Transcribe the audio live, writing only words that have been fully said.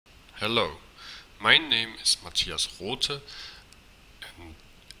Hello, my name is Matthias Rothe and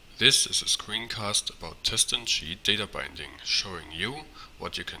this is a screencast about TestNG data binding, showing you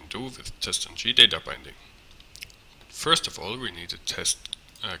what you can do with TestNG data binding. First of all, we need a test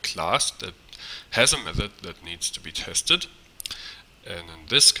class that has a method that needs to be tested, and in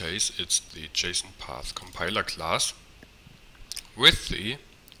this case it's the JSON path compiler class with the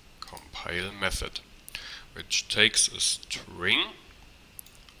compile method, which takes a string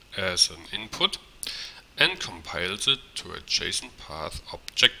as an input and compiles it to a JSON path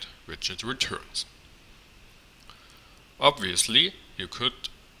object which it returns. Obviously, you could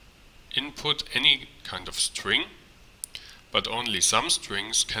input any kind of string, but only some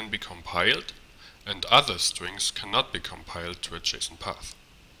strings can be compiled and other strings cannot be compiled to a JSON path.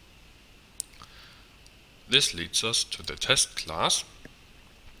 This leads us to the test class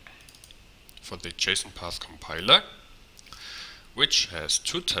for the JSON path compiler, which has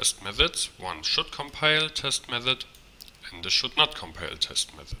two test methods, one should compile test method and the should not compile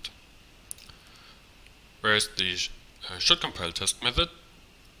test method. Whereas the should compile test method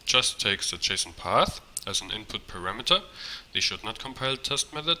just takes the JSON path as an input parameter, the should not compile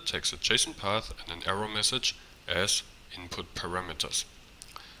test method takes a JSON path and an error message as input parameters.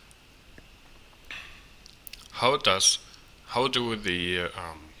 How do the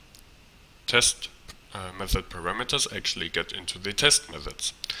test method parameters actually get into the test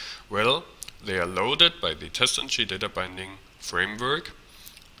methods? Well, they are loaded by the TestNG data binding framework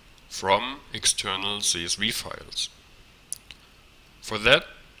from external CSV files. For that,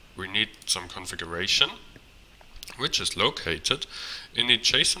 we need some configuration, which is located in the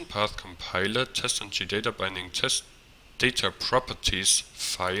JSON path compiler TestNG data binding test data properties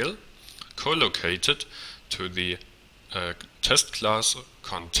file, co-located to the test class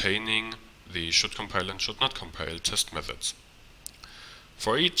containing the should compile and should not compile test methods.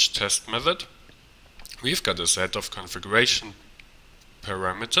 For each test method, we've got a set of configuration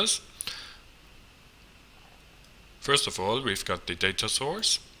parameters. First of all, we've got the data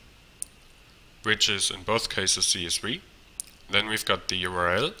source, which is in both cases CSV. Then we've got the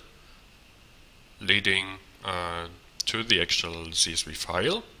URL leading to the actual CSV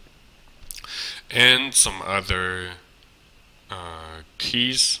file, and some other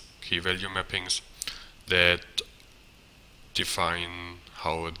key value mappings that define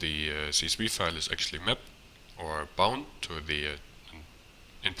how the CSV file is actually mapped or bound to the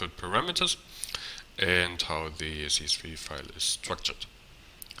input parameters and how the CSV file is structured.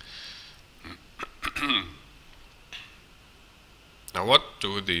 Now, what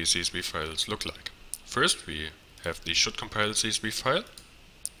do the CSV files look like? First, we have the should compile CSV file,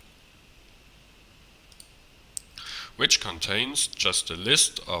 which contains just a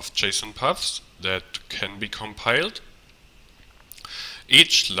list of JSON paths that can be compiled.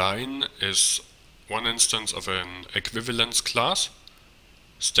 Each line is one instance of an equivalence class,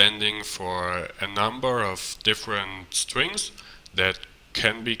 standing for a number of different strings that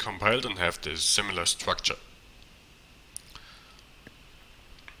can be compiled and have this similar structure.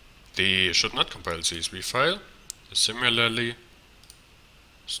 The should not compile CSV file is similarly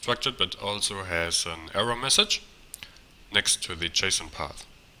structured, but also has an error message next to the JSON path.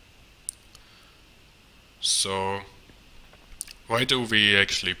 So why do we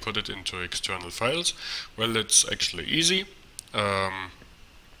actually put it into external files? Well, it's actually easy.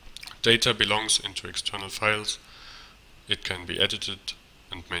 Data belongs into external files. It can be edited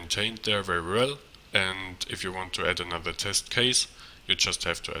and maintained there very well, and if you want to add another test case, you just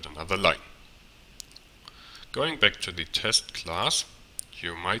have to add another line. Going back to the test class,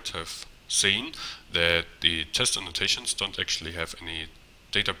 you might have seen that the test annotations don't actually have any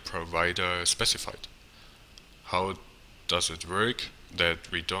data provider specified. How does it work that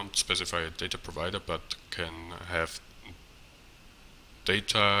we don't specify a data provider but can have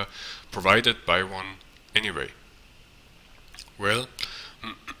data provided by one anyway? Well,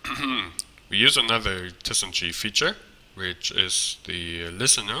 we use another TestNG feature, which is the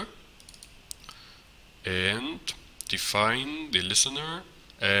listener, and define the listener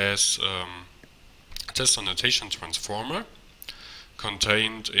as a test annotation transformer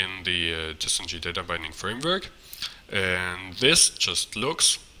contained in the TestNG data binding framework, and this just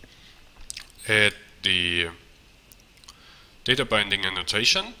looks at the data binding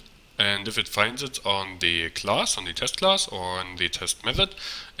annotation, and if it finds it on the class, on the test class or on the test method,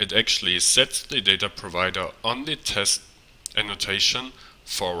 it actually sets the data provider on the test annotation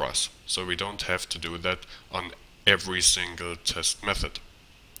for us, so we don't have to do that on every single test method.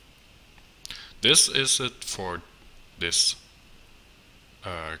 This is it for this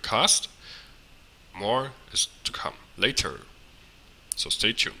cast. More is to come later, so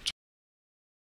stay tuned.